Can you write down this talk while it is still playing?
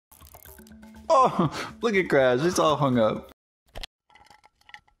Oh, look at Crash. It's all hung up.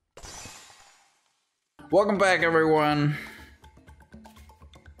 Welcome back, everyone.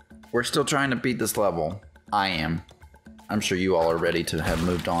 We're still trying to beat this level. I am. I'm sure you all are ready to have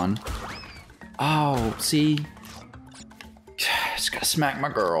moved on. Oh, see? Just gotta smack my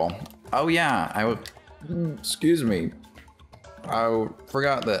girl. Oh yeah, excuse me. I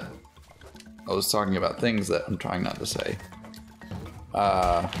forgot that I was talking about things that I'm trying not to say.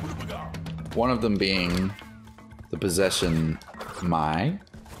 One of them being the possession my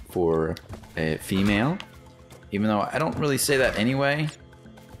for a female, even though I don't really say that anyway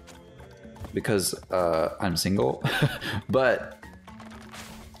because I'm single. But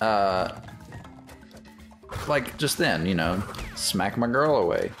like just then, you know, smack my girl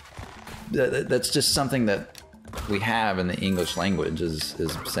away. That's just something that we have in the English language is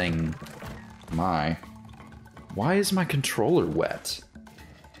saying my. Why is my controller wet?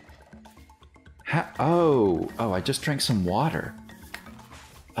 Oh, I just drank some water.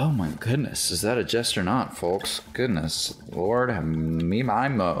 Oh my goodness, is that a jest or not, folks? Goodness, Lord have me my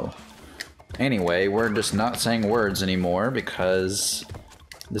mo. Anyway, we're just not saying words anymore because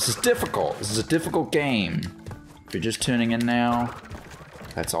this is difficult. This is a difficult game. If you're just tuning in now,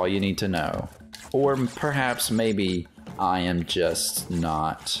 that's all you need to know. Or perhaps maybe I am just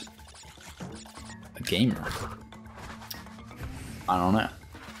not a gamer. I don't know.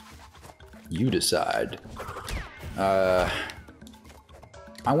 You decide. I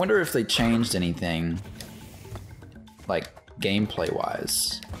wonder if they changed anything, like gameplay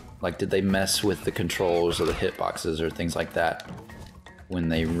wise. Like, did they mess with the controls or the hitboxes or things like that when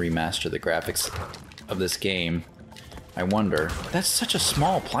they remaster the graphics of this game? I wonder. That's such a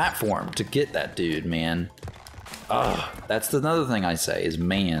small platform to get that dude, man. Ugh, that's another thing I say is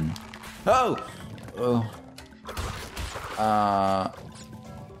man. Oh!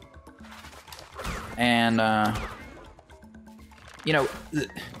 You know,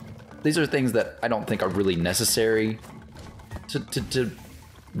 these are things that I don't think are really necessary to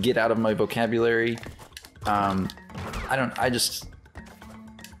get out of my vocabulary. I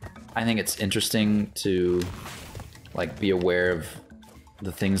think it's interesting to like be aware of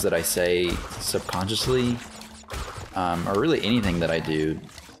the things that I say subconsciously, or really anything that I do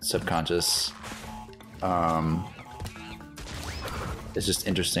subconscious. It's just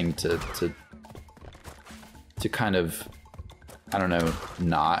interesting to kind of, I don't know,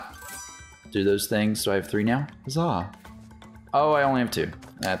 not do those things. So I have 3 now? Huzzah. Oh, I only have 2.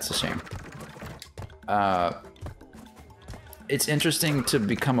 That's a shame. It's interesting to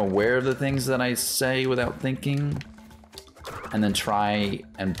become aware of the things that I say without thinking, and then try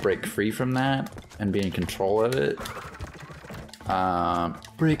and break free from that and be in control of it.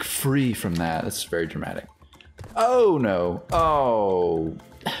 Break free from that. That's very dramatic. Oh no. Oh.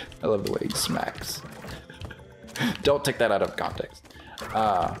 I love the way he smacks. Don't take that out of context.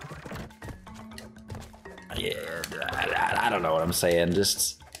 Yeah, I don't know what I'm saying.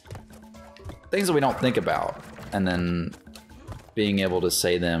 Just things that we don't think about, and then being able to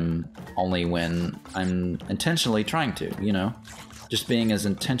say them only when I'm intentionally trying to, you know? Just being as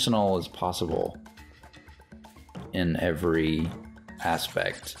intentional as possible in every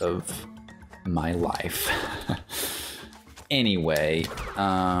aspect of my life. Anyway,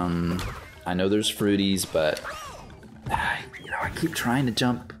 I know there's fruities, but you know, I keep trying to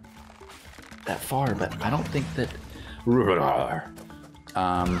jump that far, but I don't think that.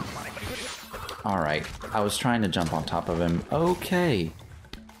 Alright, I was trying to jump on top of him. Okay.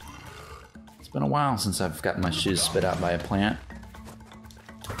 It's been a while since I've gotten my shoes spit out by a plant.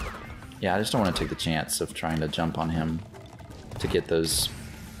 Yeah, I just don't want to take the chance of trying to jump on him to get those.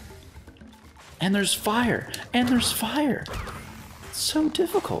 And there's fire! And there's fire! It's so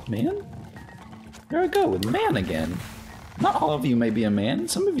difficult, man. There I go with man again. Not all of you may be a man,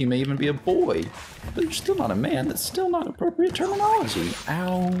 some of you may even be a boy. But you're still not a man, that's still not appropriate terminology.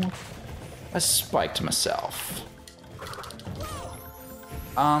 Ow. I spiked myself.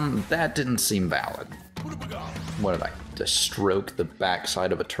 That didn't seem valid. What did I just stroke the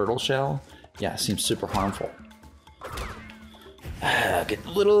backside of a turtle shell? Yeah, it seems super harmful. Getting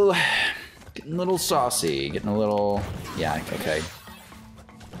a little saucy, getting a little, yeah, okay.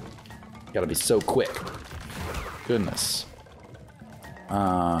 Gotta be so quick. Goodness.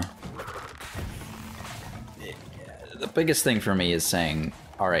 The biggest thing for me is saying,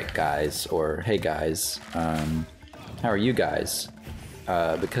 alright guys, or hey guys, how are you guys?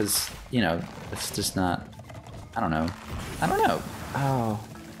 Because, you know, it's just not, I don't know. Oh.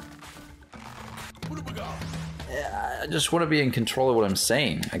 I just want to be in control of what I'm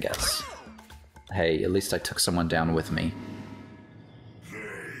saying, I guess. Hey, at least I took someone down with me.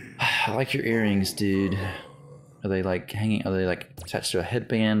 I like your earrings, dude. Are they like hanging? Are they like attached to a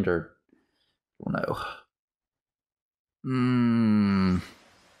headband or? I don't know.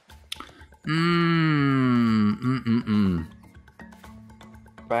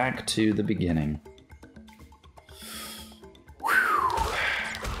 Back to the beginning. Whew.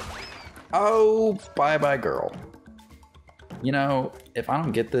 Oh, bye-bye, girl. You know, if I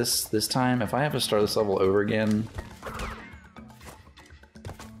don't get this time, if I have to start this level over again,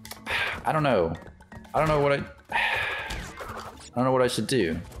 I don't know. I don't know what I should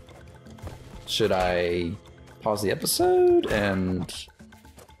do. Should I pause the episode and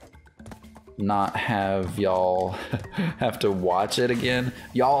not have y'all have to watch it again?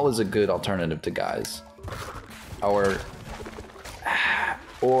 Y'all is a good alternative to guys. Or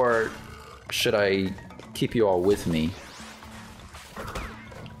should I keep you all with me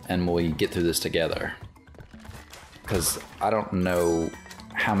and we get through this together? Because I don't know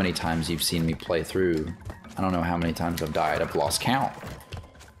how many times you've seen me play through. I don't know how many times I've died. I've lost count.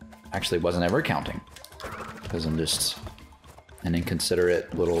 Actually wasn't ever counting because I'm just an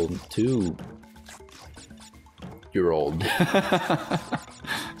inconsiderate little 2-year-old.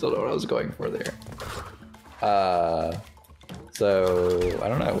 Don't know what I was going for there. So I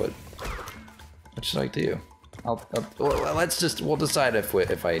don't know what should I do. We'll decide if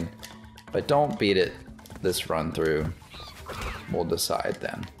I don't beat it this run through. We'll decide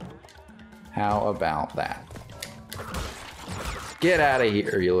then. How about that? Get out of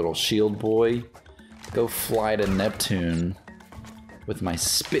here, you little shield boy. Go fly to Neptune with my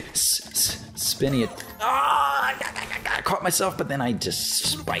spinny. I caught myself, but then I just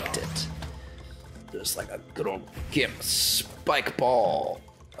spiked it. Just like a good old gimp spike ball.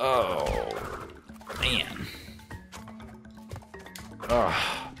 Oh, man.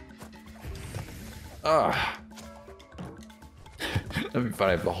 That'd be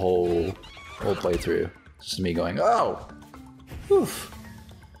funny if the whole playthrough just me going, oh, oof,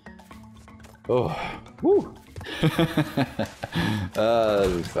 oh, woo. That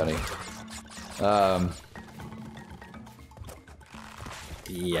was funny.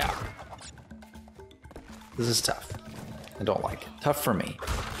 Yeah, this is tough. I don't like it. Tough for me.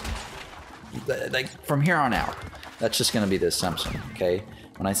 Like from here on out, that's just gonna be the assumption. Okay,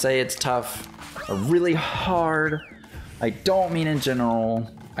 when I say it's tough or really hard, I don't mean in general,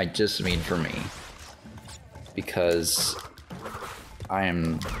 I just mean for me. Because I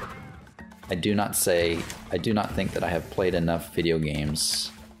do not think that I have played enough video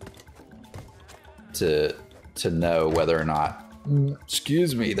games to know whether or not,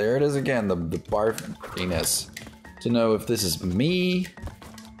 excuse me, there it is again, the barfiness, to know if this is me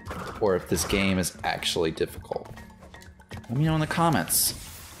or if this game is actually difficult. Let me know in the comments.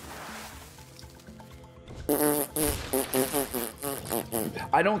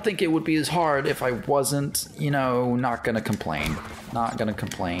 I don't think it would be as hard if I wasn't, not gonna complain. Not gonna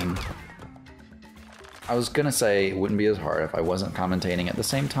complain. I was gonna say it wouldn't be as hard if I wasn't commentating at the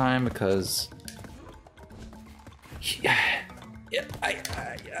same time because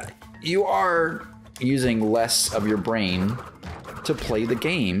you are using less of your brain to play the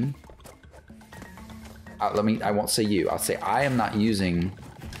game. I won't say you. I'll say I am not using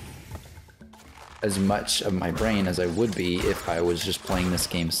as much of my brain as I would be if I was just playing this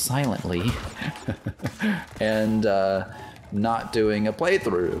game silently and not doing a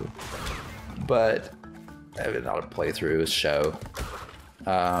playthrough. But not a playthrough, a show.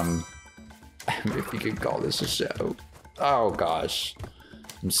 If you could call this a show. Oh gosh,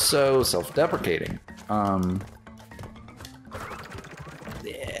 I'm so self-deprecating.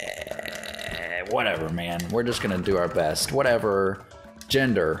 Yeah, whatever, man. We're just gonna do our best. Whatever,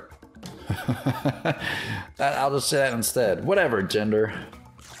 gender. I'll just say that instead. Whatever, gender.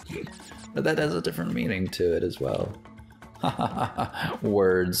 But that has a different meaning to it as well.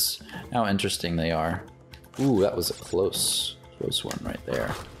 Words. How interesting they are. Ooh, that was a close one right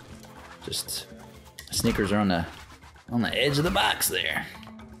there. Just sneakers are on the edge of the box there.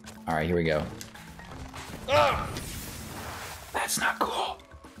 All right, here we go. Oh, that's not cool.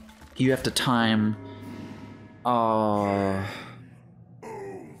 You have to time. All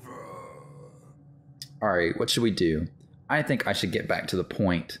right, what should we do? I think I should get back to the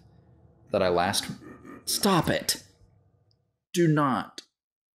point that I last... Stop it! Do not...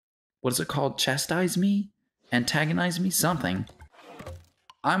 What is it called? Chastise me? Antagonize me? Something.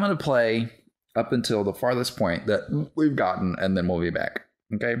 I'm gonna play up until the farthest point that we've gotten, and then we'll be back.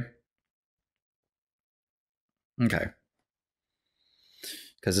 Okay? Okay.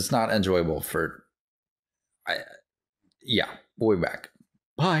 Because it's not enjoyable for... Yeah, we'll be back.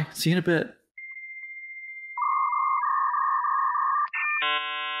 Bye. See you in a bit.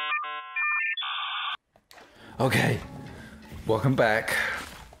 Okay, welcome back.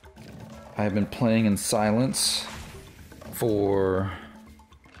 I've been playing in silence for,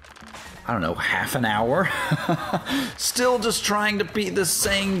 I don't know, half an hour. Still just trying to beat the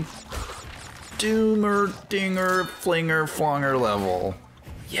same doomer, dinger, flinger, flonger level.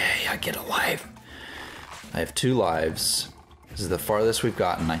 Yay, I get a life. I have 2 lives. This is the farthest we've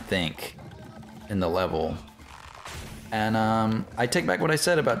gotten, I think, in the level. And I take back what I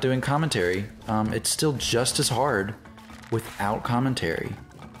said about doing commentary. It's still just as hard without commentary.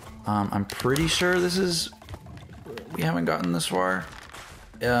 I'm pretty sure we haven't gotten this far.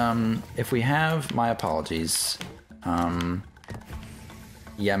 If we have, my apologies.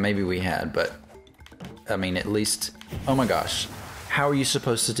 Yeah, maybe we had, but I mean, at least, oh my gosh, how are you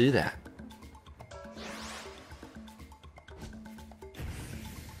supposed to do that?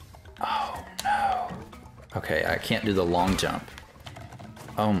 Oh no. Okay, I can't do the long jump.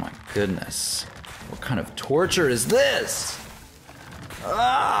 Oh my goodness. What kind of torture is this?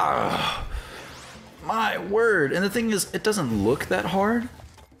 Ah, my word. And the thing is, it doesn't look that hard.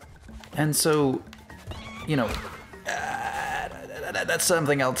 And so, you know, that's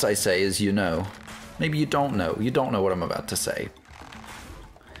something else I say is, you know. Maybe you don't know. You don't know what I'm about to say.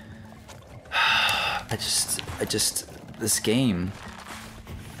 I just, this game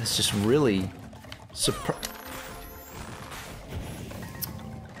is just really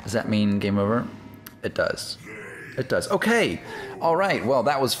Does that mean game over? It does. It does. Okay. All right. Well,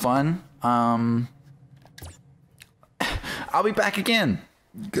 that was fun. I'll be back again.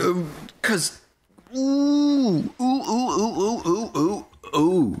 Go, 'cause ooh.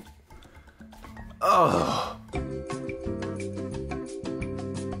 Oh.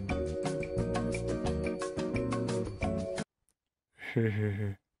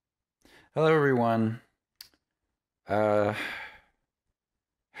 Hello, everyone.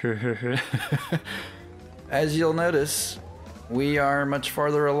 As you'll notice, we are much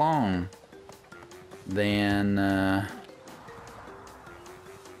farther along than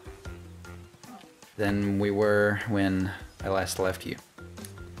we were when I last left you.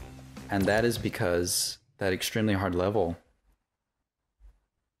 And that is because that extremely hard level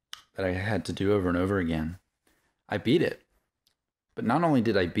that I had to do over and over again, I beat it. But not only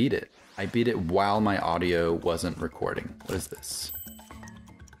did I beat it while my audio wasn't recording. What is this?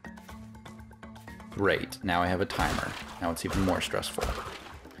 Great, now I have a timer. Now it's even more stressful.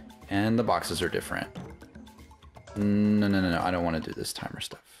 And the boxes are different. No, I don't want to do this timer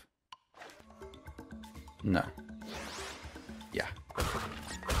stuff. No. Yeah.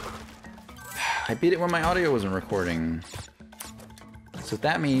 I beat it when my audio wasn't recording. So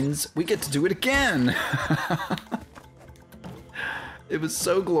that means we get to do it again! It was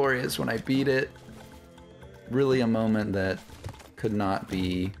so glorious when I beat it. Really a moment that could not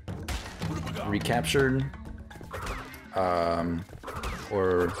be recaptured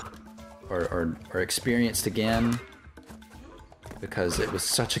or experienced again, because it was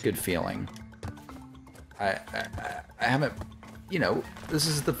such a good feeling. I haven't, you know, this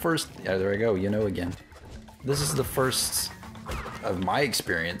is the first, yeah, there I go, you know, again. This is the first of my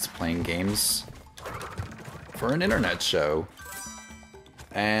experience playing games for an internet show.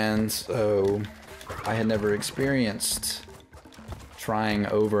 And so I had never experienced trying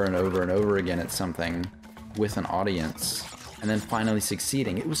over and over and over again at something with an audience and then finally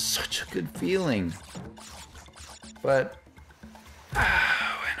succeeding. It was such a good feeling. But,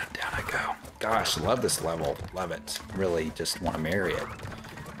 and down I go. Gosh, love this level. Love it. Really just want to marry it.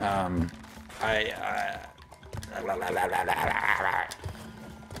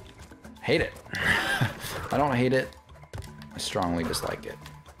 Hate it. I don't hate it. I strongly dislike it.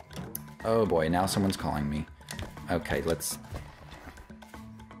 Oh boy, now someone's calling me. Okay, let's...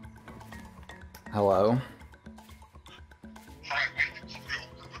 Hello?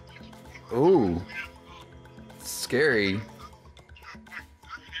 Ooh. Scary.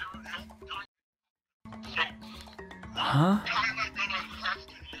 Huh?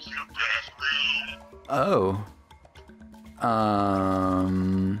 Oh.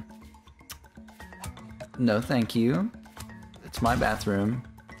 No, thank you. It's my bathroom.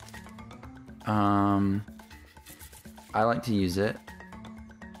 I like to use it.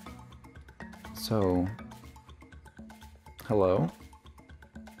 So, hello?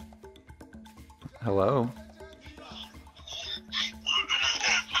 Hello?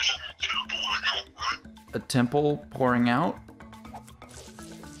 A temple pouring out?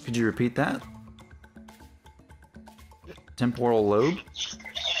 Could you repeat that? Temporal lobe?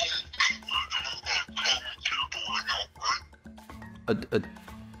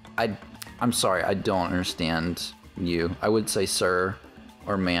 I'm sorry, I don't understand you. I would say sir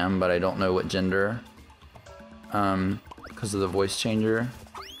or ma'am, but I don't know what gender. because of the voice changer.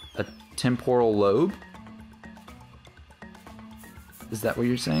 A temporal lobe? Is that what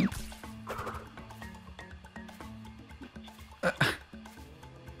you're saying?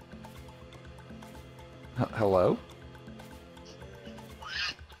 Hello?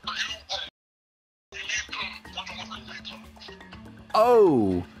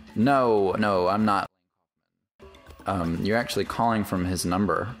 Oh! No, no, I'm not. You're actually calling from his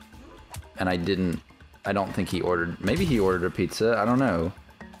number. And I don't think he ordered, maybe he ordered a pizza, I don't know.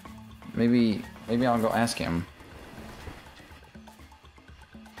 Maybe I'll go ask him.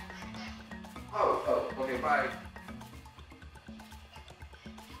 Oh, okay, bye.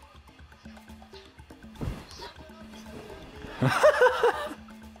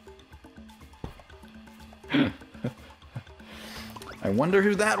 I wonder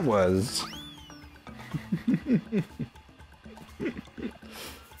who that was.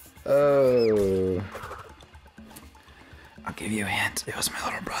 Oh. I'll give you a hint. It was my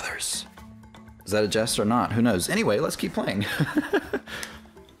little brother's. Is that a jest or not? Who knows? Anyway, let's keep playing.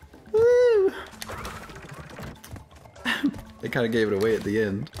 Woo. They kind of gave it away at the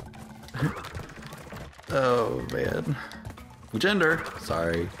end. Oh, man. Gender.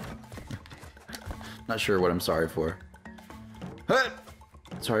 Sorry. Not sure what I'm sorry for.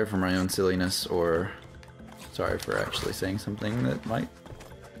 Sorry for my own silliness, or sorry for actually saying something that might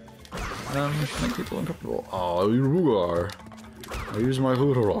make people uncomfortable. Oh, you are. I use my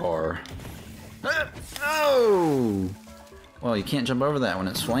hooter. No! Well, you can't jump over that when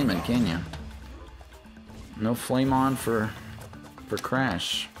it's flaming, can you? No flame on for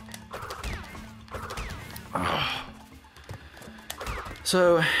Crash. Oh.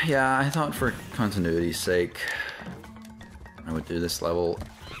 So, yeah, I thought for continuity's sake, I would do this level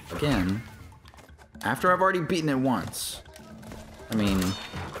again after I've already beaten it once. I mean,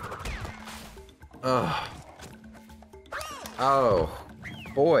 ugh. Oh,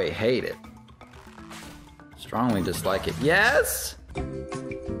 boy, hate it. Strongly dislike it. Yes?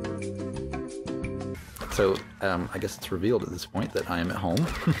 So, I guess it's revealed at this point that I am at home.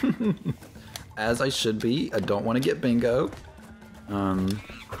 As I should be. I don't want to get bingo.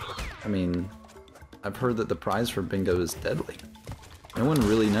 I mean, I've heard that the prize for bingo is deadly. No one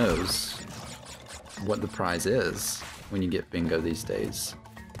really knows what the prize is when you get bingo these days.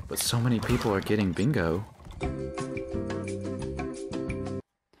 But so many people are getting bingo.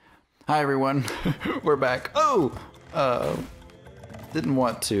 Hi everyone, we're back. Oh! Didn't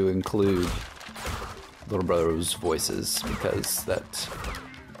want to include little brother's voices because that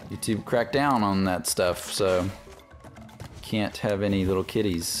YouTube cracked down on that stuff, so can't have any little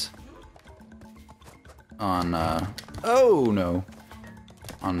kitties on, oh no,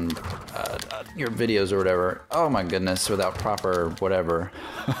 on your videos or whatever. Oh my goodness, without proper whatever.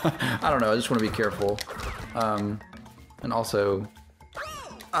 I don't know, I just want to be careful. And also,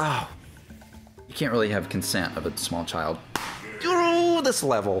 oh, you can't really have consent of a small child. Ooh, this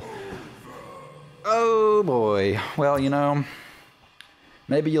level. Oh boy. Well, you know,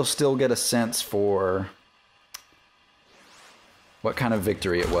 maybe you'll still get a sense for what kind of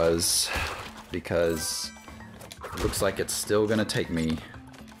victory it was, because it looks like it's still gonna take me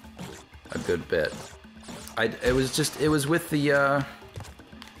a good bit. It was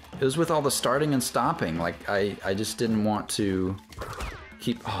with all the starting and stopping. Like I just didn't want to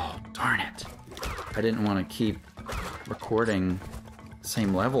keep, oh darn it. I didn't want to keep recording the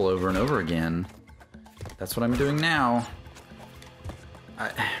same level over and over again. That's what I'm doing now.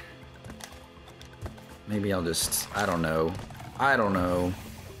 Maybe I'll just, I don't know.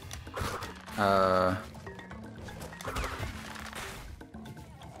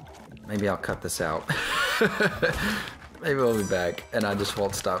 Maybe I'll cut this out. Maybe I'll be back and I just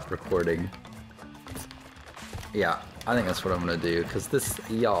won't stop recording. Yeah, I think that's what I'm gonna do, because this,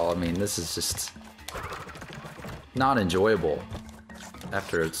 y'all, I mean, this is just not enjoyable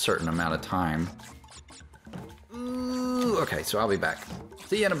after a certain amount of time. Ooh, okay, so I'll be back.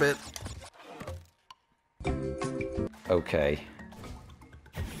 See you in a bit. Okay.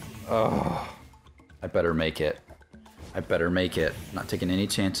 Oh, I better make it. I better make it. I'm not taking any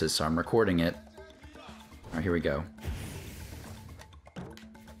chances, so I'm recording it. All right, here we go.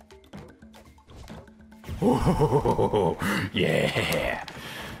 Oh, yeah.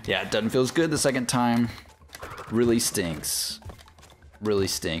 Yeah, it doesn't feel as good the second time. Really stinks. Really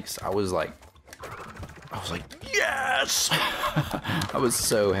stinks. I was like, yes! I was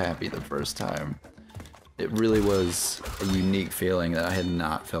so happy the first time. It really was a unique feeling that I had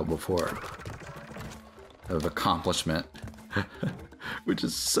not felt before. Of accomplishment. Which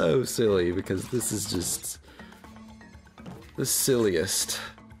is so silly, because this is just the silliest.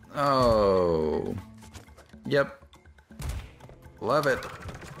 Oh. Yep. Love it.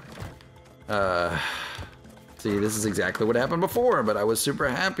 See, this is exactly what happened before, but I was super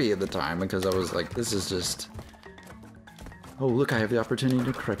happy at the time because I was like, this is just... Oh, look, I have the opportunity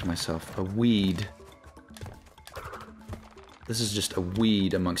to correct myself. A weed. This is just a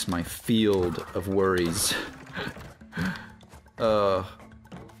weed amongst my field of worries.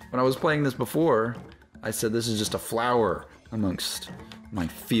 When I was playing this before, I said this is just a flower amongst my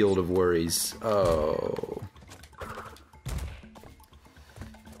field of worries. Oh.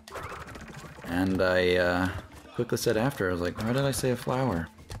 And I quickly said after, I was like, why did I say a flower?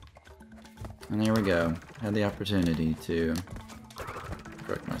 And there we go. Had the opportunity to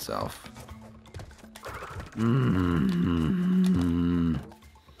correct myself.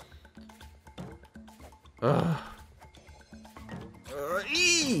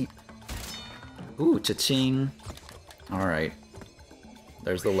 Ooh, cha-ching. Alright.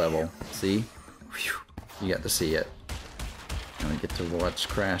 There's the level. See? Whew. You got to see it. And I get to watch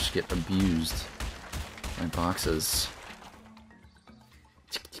Crash get abused by boxes.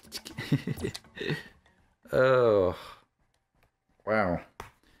 Oh. Wow.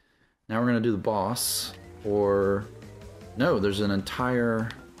 Now we're gonna do the boss. Or... No, there's an entire...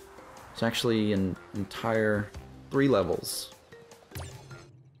 It's actually an entire 3 levels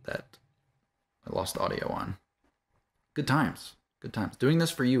that I lost audio on. Good times. Good times. Doing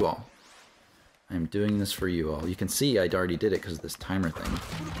this for you all. I am doing this for you all. You can see I already did it because of this timer thing.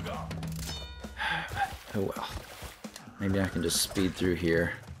 Oh well. Maybe I can just speed through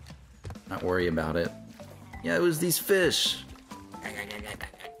here. Not worry about it. Yeah, it was these fish.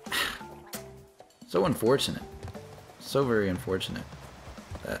 So unfortunate. So very unfortunate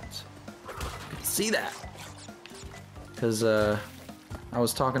that I could see that. Because I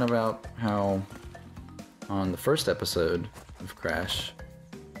was talking about how on the first episode of Crash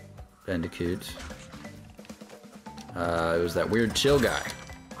Bandicoot, it was that weird chill guy.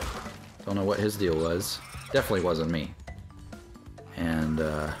 Don't know what his deal was. Definitely wasn't me. And,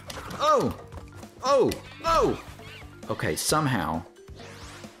 oh! Oh! Oh! Okay, somehow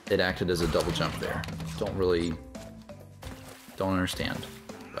it acted as a double jump there. Don't understand,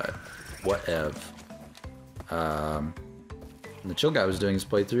 but whatever. And the chill guy was doing his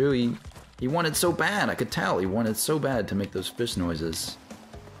playthrough. He wanted so bad, I could tell. He wanted so bad to make those fish noises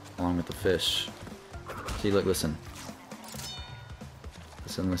along with the fish. See, look, listen.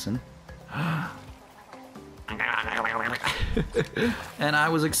 Listen. And I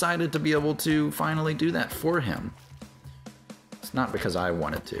was excited to be able to finally do that for him. It's not because I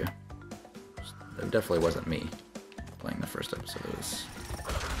wanted to. It definitely wasn't me playing the first episode of this.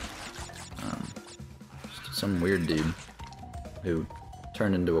 Just some weird dude who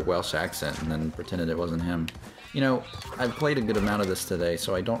turned into a Welsh accent and then pretended it wasn't him. You know, I've played a good amount of this today,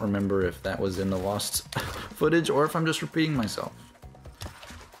 so I don't remember if that was in the lost footage or if I'm just repeating myself.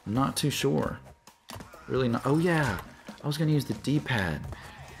 I'm not too sure. Really not. Oh yeah, I was gonna use the D-pad.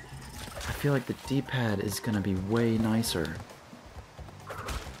 I feel like the D-pad is gonna be way nicer.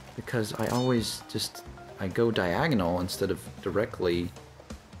 Because I always just, I go diagonal instead of directly,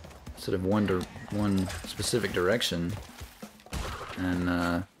 instead of one specific direction. And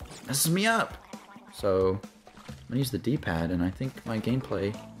messes me up. So I'm gonna use the D-pad, and I think my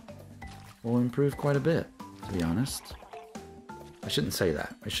gameplay will improve quite a bit, to be honest. I shouldn't say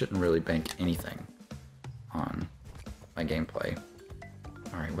that. I shouldn't really bank anything on my gameplay.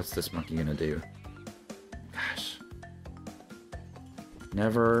 Alright, what's this monkey gonna do? Gosh.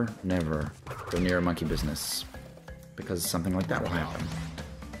 Never go near a monkey business, because something like that will happen.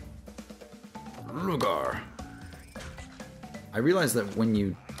 Lugar. I realized that when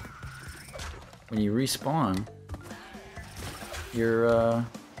you respawn, your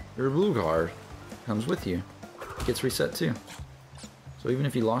blue card comes with you. It gets reset too. So even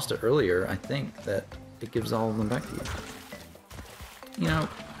if you lost it earlier, I think that it gives all of them back to you. You know,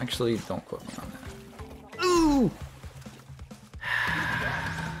 actually, don't quote me on that. Ooh!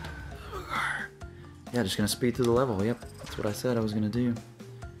 Yeah, just gonna speed through the level. Yep, that's what I said I was gonna do.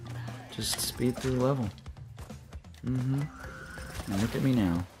 Just speed through the level. And look at me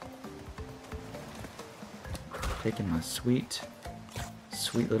now. Taking my sweet,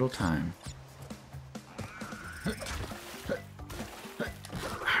 sweet little time. Alright.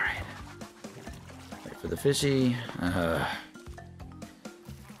 Wait for the fishy.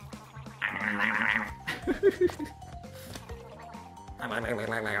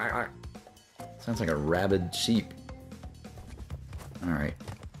 Sounds like a rabid sheep. Alright.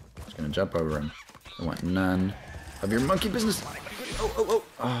 Just gonna jump over him. I want none of your monkey business. Oh.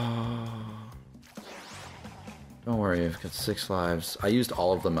 Don't worry, I've got 6 lives. I used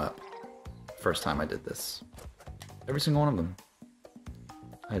all of them up first time I did this. Every single one of them.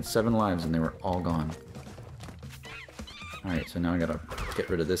 I had 7 lives and they were all gone. Alright, so now I gotta get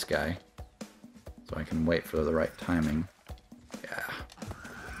rid of this guy. So I can wait for the right timing. Yeah.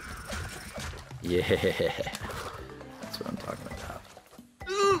 Yeah. That's what I'm talking about.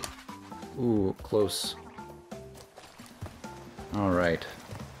 Ooh, close. Alright.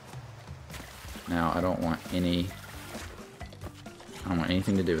 Now, I don't want anything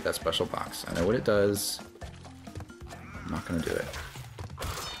to do with that special box. I know what it does. I'm not gonna do it.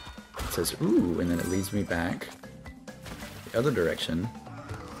 It says, ooh, and then it leads me back the other direction.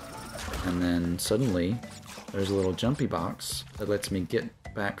 And then suddenly, there's a little jumpy box that lets me get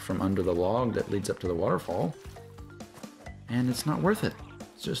back from under the log that leads up to the waterfall. And it's not worth it.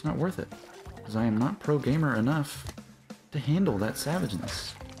 It's just not worth it. Because I am not pro gamer enough to handle that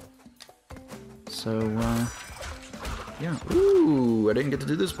savageness. So, yeah. Ooh, I didn't get to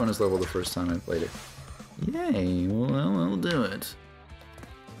do this bonus level the first time I played it. Yay, well, I'll do it.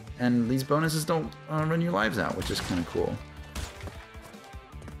 And these bonuses don't run your lives out, which is kind of cool.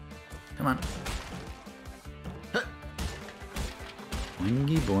 Come on. Huh.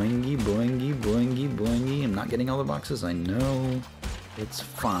 Boingy, boingy, boingy, boingy, boingy. I'm not getting all the boxes, I know. It's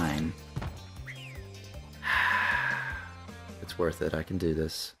fine. It's worth it, I can do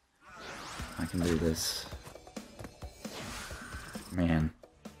this. I can do this. Man.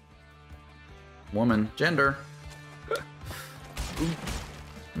 Woman. Gender.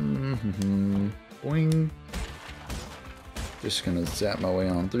 Boing. Just gonna zap my way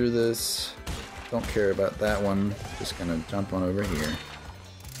on through this. Don't care about that one. Just gonna jump on over here.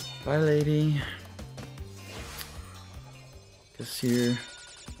 Bye, lady. Guess you're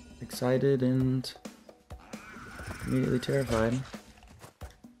excited and immediately terrified.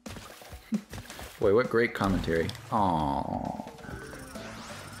 Boy, what great commentary. Aww.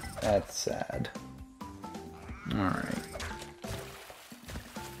 That's sad. Alright.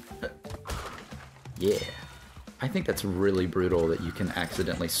 Yeah. I think that's really brutal that you can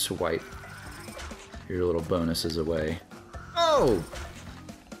accidentally swipe your little bonuses away. Oh!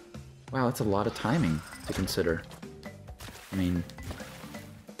 Wow, that's a lot of timing to consider. I mean,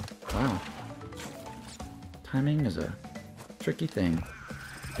 wow. Timing is a tricky thing.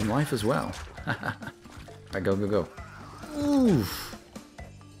 In life as well. Alright, go, go, go. Oof.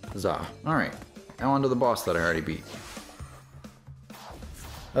 Huzzah. Alright. Now on to the boss that I already beat.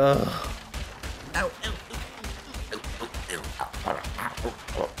 Ugh. Ow, ow.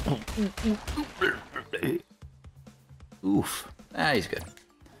 Oof. Ah, he's good.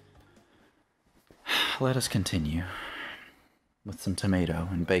 Let us continue with some tomato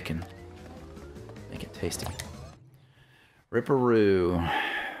and bacon. Make it tasty. Ripperoo.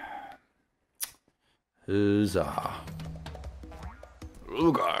 Huzzah.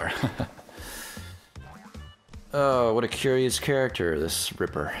 Ugar. Oh, what a curious character, this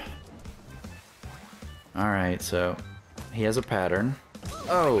Ripper. Alright, so he has a pattern.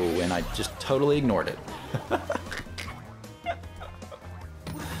 Oh, and I just totally ignored it.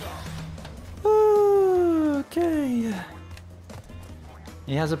 Okay.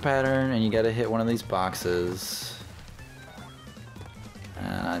 He has a pattern, and you gotta hit one of these boxes.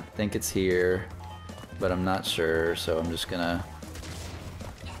 And I think it's here, but I'm not sure, so I'm just gonna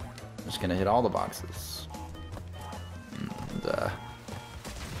hit all the boxes. And,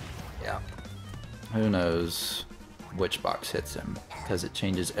 yeah. Who knows which box hits him, because it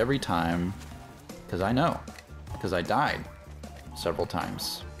changes every time, because I know, because I died several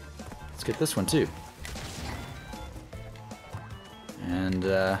times. Let's get this one too. And,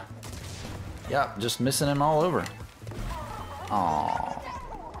 yeah, just missing him all over. Aww.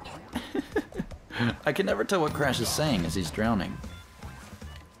 I can never tell what Crash is saying as he's drowning.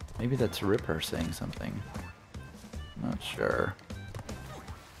 Maybe that's Ripper saying something. Not sure.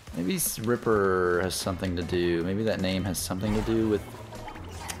 Maybe Ripper has something to do. Maybe that name has something to do with...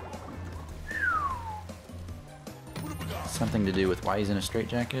 something to do with why he's in a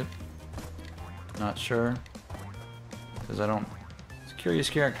straitjacket. Not sure. Because I don't... It's a curious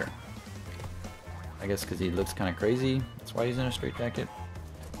character. I guess because he looks kind of crazy. That's why he's in a straitjacket.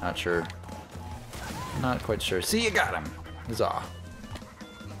 Not sure. Not quite sure. See, you got him! Huzzah.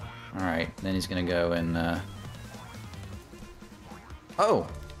 Alright, then he's gonna go and, Oh!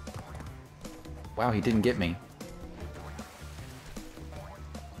 Wow, he didn't get me.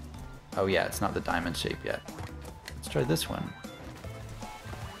 Oh yeah, it's not the diamond shape yet. Let's try this one.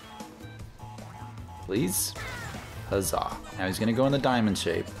 Please? Huzzah. Now he's gonna go in the diamond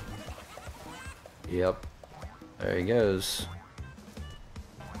shape. Yep. There he goes.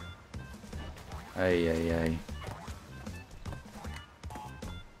 Ay, ay, ay.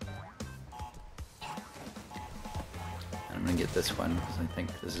 gonna get this one because I think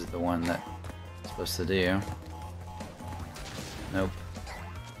this is the one that I'm supposed to do. Nope.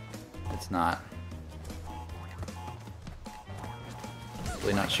 It's not.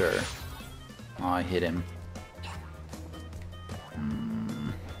 Really not sure. Oh, I hit him.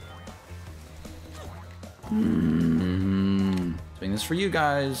 Doing this for you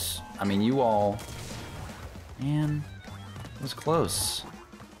guys. I mean, you all. Man, it was close.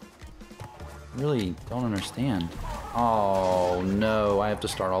 Really don't understand. Oh no, I have to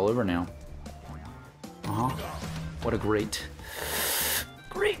start all over now. What a great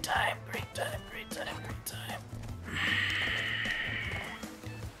time, great time, great time, great time.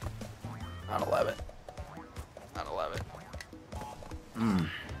 Gotta love it. Gotta love it.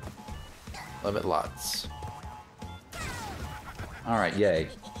 Love it lots. Alright, yay.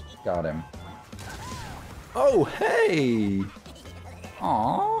 Got him. Oh, hey!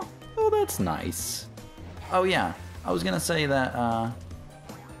 Aw. Oh, that's nice. Oh, yeah. I was gonna say that,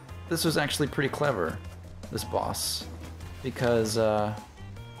 this was actually pretty clever, this boss. Because, yeah,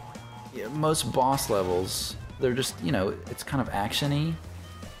 most boss levels, they're just, you know, it's kind of action-y.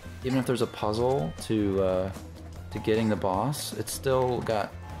 Even if there's a puzzle to getting the boss, it's still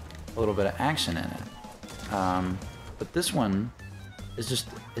got a little bit of action in it. But this one is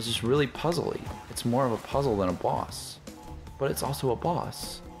just really puzzly. It's more of a puzzle than a boss, but it's also a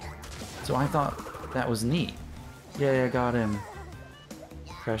boss. So I thought that was neat. Yay, I got him.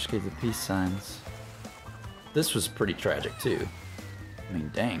 Crash gave the peace signs. This was pretty tragic too. I mean,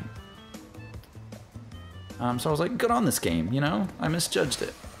 dang. So I was like, good on this game, you know? I misjudged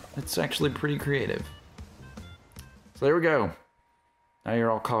it. It's actually pretty creative. So there we go. Now you're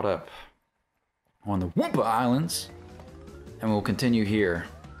all caught up on the Wumpa Islands. And we'll continue here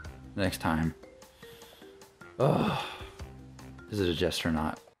next time. Oh, is it a jest or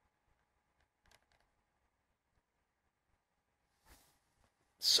not?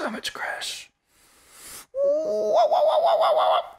 So much Crash.